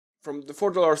from the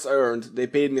 $4 I earned, they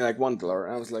paid me like $1,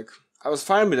 and I was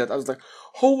fine with that. I was like,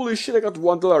 holy shit, I got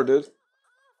 $1, dude.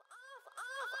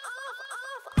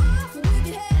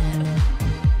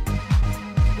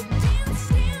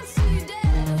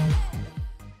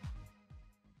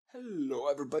 Hello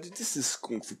everybody, this is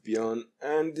kungfupeon,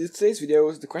 and in today's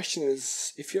video, the question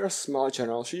is, if you're a small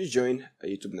channel, should you join a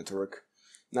YouTube network?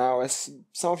 Now, as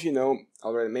some of you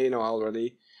may know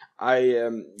already, I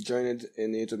joined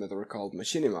in a YouTube network called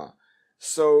Machinima.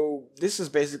 So this is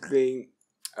basically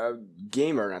a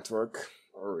gamer network,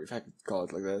 or if I could call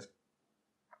it like that.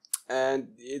 And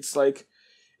it's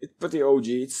pretty OG.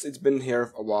 It's been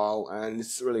here a while, and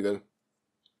it's really good.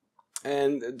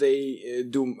 And they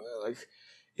do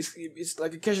it's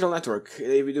like a casual network.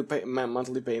 They do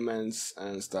monthly payments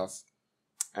and stuff,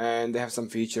 and they have some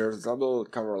features that we'll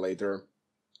cover later.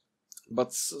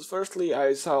 But firstly,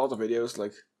 I saw a lot of videos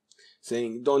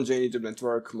saying don't join YouTube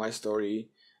network, my story,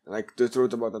 like the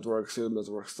truth about networks, YouTube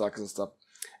network sucks and stuff.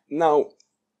 Now,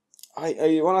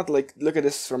 I wanna look at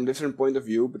this from a different point of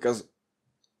view, because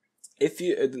if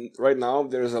you right now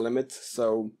there is a limit,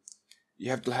 so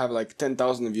you have to have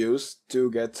 10,000 views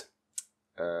to get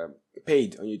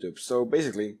paid on YouTube. So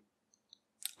basically,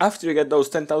 after you get those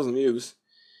 10,000 views,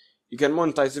 you can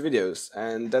monetize the videos,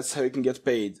 and that's how you can get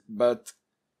paid. But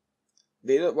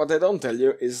what they don't tell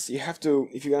you is you have to,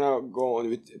 if you're gonna go on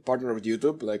with partner with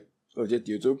YouTube, like legit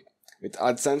YouTube with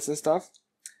AdSense and stuff,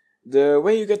 the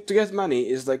way you get money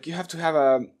is you have to have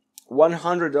a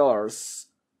 $100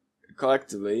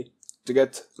 collectively to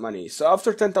get money. So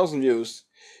after 10,000 views,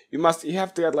 you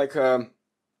have to get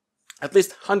at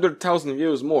least 100,000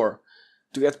 views more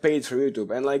to get paid from YouTube.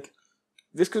 And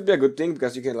this could be a good thing,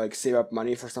 because you can save up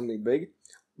money for something big.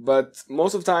 But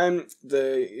most of the time,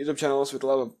 the YouTube channels with a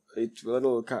lot of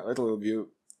little view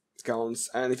counts,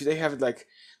 and if they have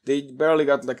they barely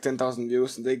got 10,000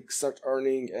 views, and they start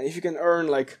earning. And if you can earn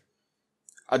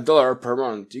 $1 per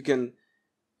month, you can,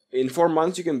 in 4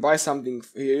 months, you can buy something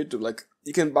for YouTube.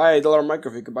 You can buy a $1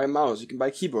 microphone, you can buy a mouse, you can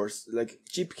buy keyboards,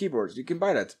 cheap keyboards, you can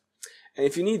buy that. And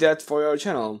if you need that for your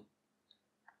channel,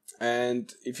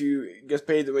 and if you get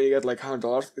paid when you get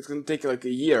 $100, it's gonna take a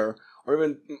year or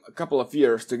even a couple of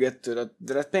years to get to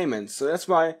that payment. So that's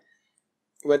why,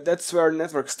 that's where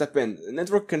networks step in. The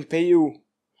network can pay you,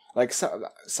 so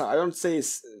I don't say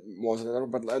it's most of the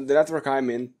network, but the network I'm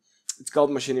in, it's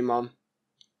called Machinima.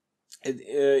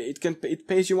 It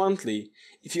pays you monthly.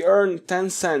 If you earn 10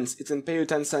 cents, it can pay you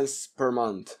 10 cents per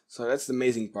month. So that's the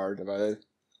amazing part about it.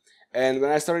 And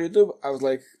when I started YouTube, I was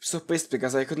so pissed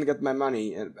because I couldn't get my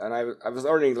money, and I was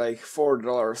earning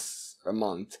 $4 a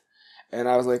month, and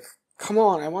I was like, come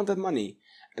on, I want that money.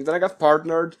 And then I got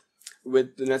partnered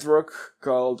with the network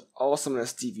called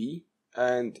Awesomeness TV,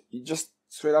 and you just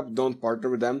straight up don't partner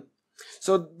with them.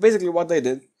 So basically what they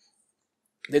did,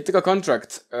 they took a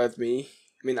contract at me.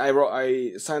 I mean,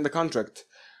 I signed a contract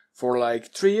for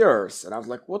 3 years, and I was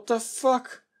like, what the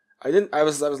fuck? I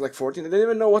was 14. I didn't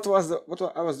even know what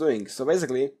I was doing. So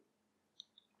basically,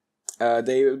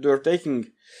 they were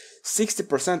taking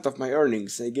 60% of my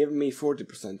earnings. They gave me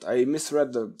 40%.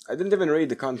 I didn't even read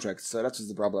the contract, so that was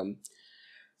the problem.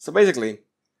 So basically,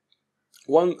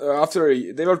 after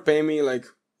they were paying me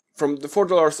from the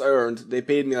 $4 I earned, they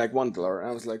paid me $1,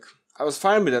 and I was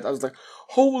fine with that. I was like,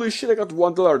 holy shit, I got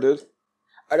 $1, dude.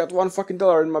 I got $1 fucking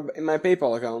in my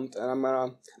PayPal account, and I'm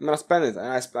gonna spend it. And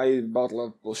I bought a lot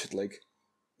of bullshit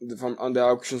on the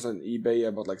auctions on eBay.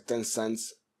 I bought 10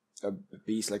 cents a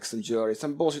piece, some jewelry,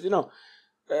 some bullshit.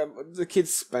 The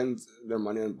kids spend their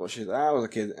money on bullshit. I was a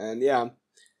kid, and yeah.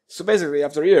 So basically,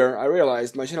 after a year, I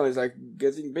realized my channel is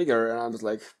getting bigger, and I was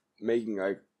making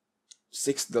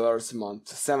 $6 a month,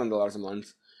 $7 a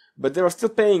month. But they were still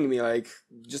paying me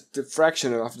just a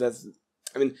fraction of that.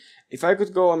 I mean, if I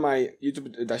could go on my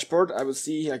YouTube dashboard, I would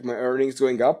see my earnings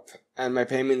going up and my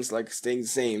payments staying the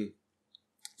same.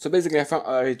 So basically, I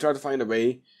tried to find a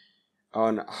way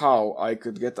on how I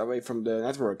could get away from the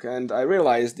network, and I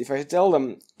realized if I tell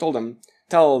them,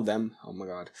 oh my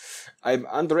god, I'm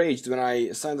underage when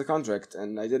I signed the contract,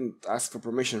 and I didn't ask for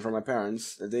permission from my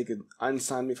parents, that they could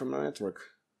unsign me from my network,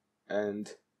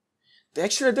 and they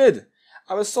actually did.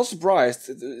 I was so surprised.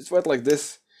 It went like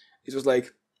this. It was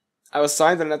I was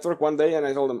signed to the network one day, and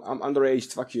I told them, I'm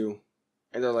underage, fuck you.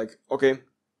 And they're like, okay,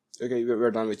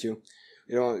 we're done with you.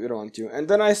 We don't want you. And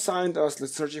then I signed, I was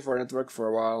searching for a network for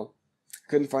a while.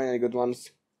 Couldn't find any good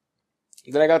ones.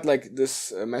 Then I got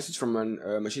this message from a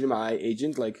Machinima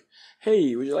agent,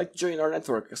 hey, would you like to join our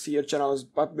network? I see your channel has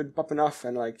been popping off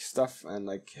and stuff, and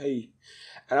hey.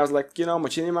 And I was like,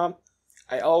 Machinima,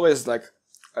 I always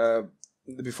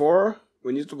before,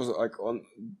 when YouTube was on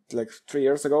 3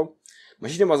 years ago,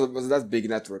 Machinima was that big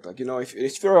network. Like, you know, if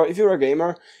you're a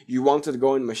gamer, you wanted to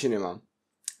go in Machinima,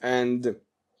 and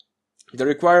the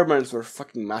requirements were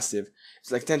fucking massive.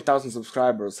 It's like 10,000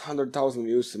 subscribers, 100,000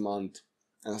 views a month,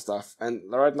 and stuff. And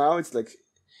right now, it's like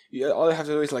all you have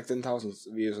to do is like 10,000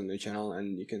 views on your channel,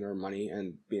 and you can earn money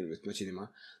and be in with Machinima.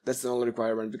 That's the only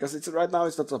requirement, because it's right now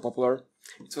it's not so popular.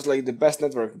 It was like the best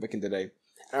network back in the day,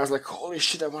 and I was like, holy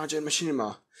shit, I want to join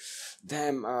Machinima.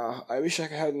 Damn, I wish I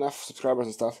had enough subscribers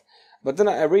and stuff. But then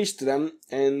I reached to them,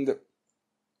 and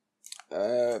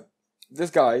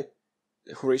this guy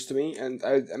who reached to me, and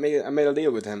I made a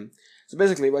deal with him. So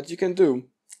basically, what you can do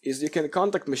is you can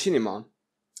contact Machinima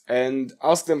and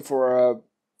ask them for a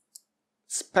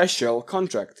special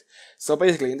contract. So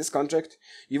basically, in this contract,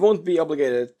 you won't be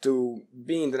obligated to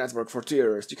be in the network for 2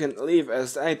 years. You can leave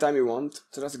as any time you want,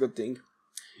 so that's a good thing.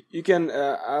 You can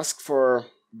ask for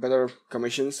better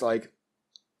commissions. Like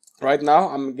right now,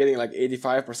 I'm getting like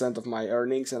 85% of my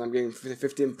earnings, and I'm getting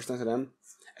 15% of them.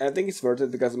 And I think it's worth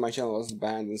it because my channel was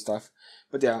banned and stuff.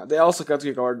 But yeah, they also got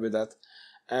recovered with that.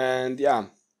 And yeah,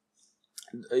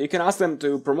 you can ask them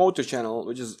to promote your channel,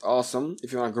 which is awesome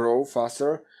if you want to grow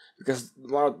faster. Because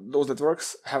one of those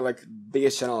networks have like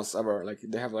biggest channels ever. Like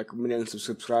they have like millions of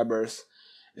subscribers,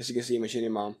 as you can see,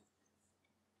 Machinima.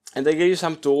 And they give you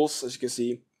some tools, as you can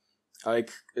see, like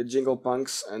Jingle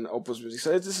Punks and Opus Music.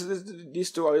 So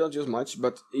these two I don't use much,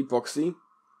 but Epoxy,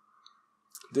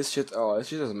 this shit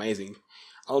is amazing.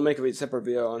 I'll make a separate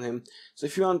video on him. So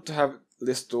if you want to have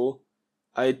this tool,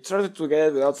 I tried to get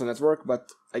it without the network,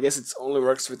 but I guess it only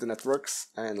works with the networks,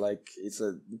 and like it's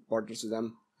a partners with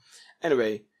them.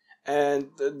 Anyway, and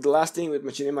the last thing with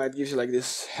Machinima, it gives you like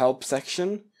this help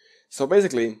section. So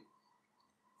basically,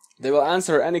 they will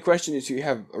answer any questions you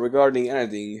have regarding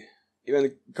anything,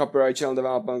 even copyright, channel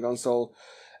development, console.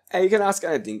 And you can ask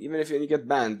anything. Even if you get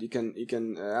banned, you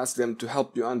can ask them to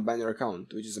help you unban your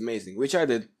account, which is amazing. Which I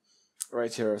did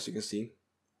right here, as you can see.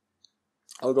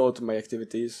 I'll go to my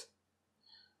activities,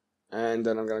 and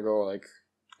then I'm gonna go like,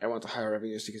 I want to hire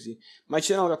revenue, as you can see. My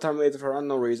channel got terminated for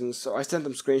unknown reasons, so I sent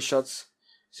them screenshots,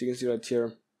 so you can see right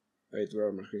here. Wait, where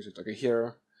are my screenshots? Okay,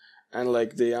 here. And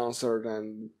like they answered,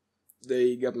 and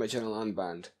they got my channel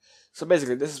unbanned. So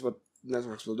basically, this is what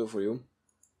networks will do for you.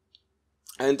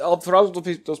 And for all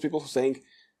those people who saying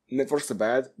networks are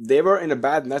bad, they were in a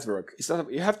bad network. It's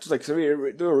not. You have to like do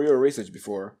a real research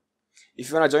before. If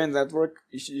you wanna join the network,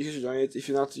 you should join it. If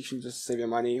you're not, you should just save your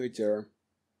money with your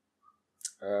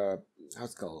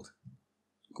how's it called?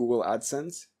 Google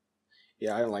AdSense.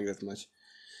 Yeah, I don't like that much.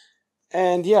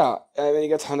 And yeah, when you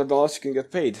get $100, you can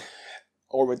get paid.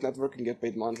 Or with network, you can get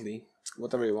paid monthly.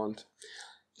 Whatever you want.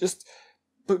 Just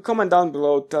comment down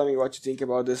below, tell me what you think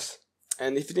about this.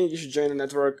 And if you think you should join a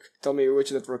network, tell me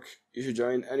which network you should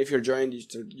join. And if you're joined, you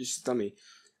should tell me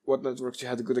what networks you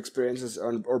had good experiences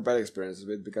or bad experiences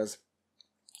with. Because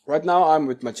right now I'm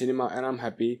with Machinima and I'm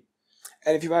happy.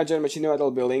 And if you want to join Machinima,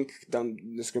 there'll be a link down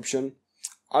in the description.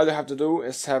 All you have to do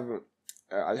is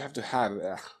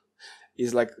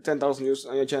is like 10,000 views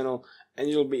on your channel, and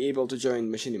you'll be able to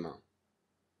join Machinima.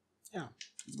 Yeah,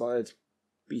 that's about it.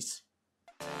 Peace.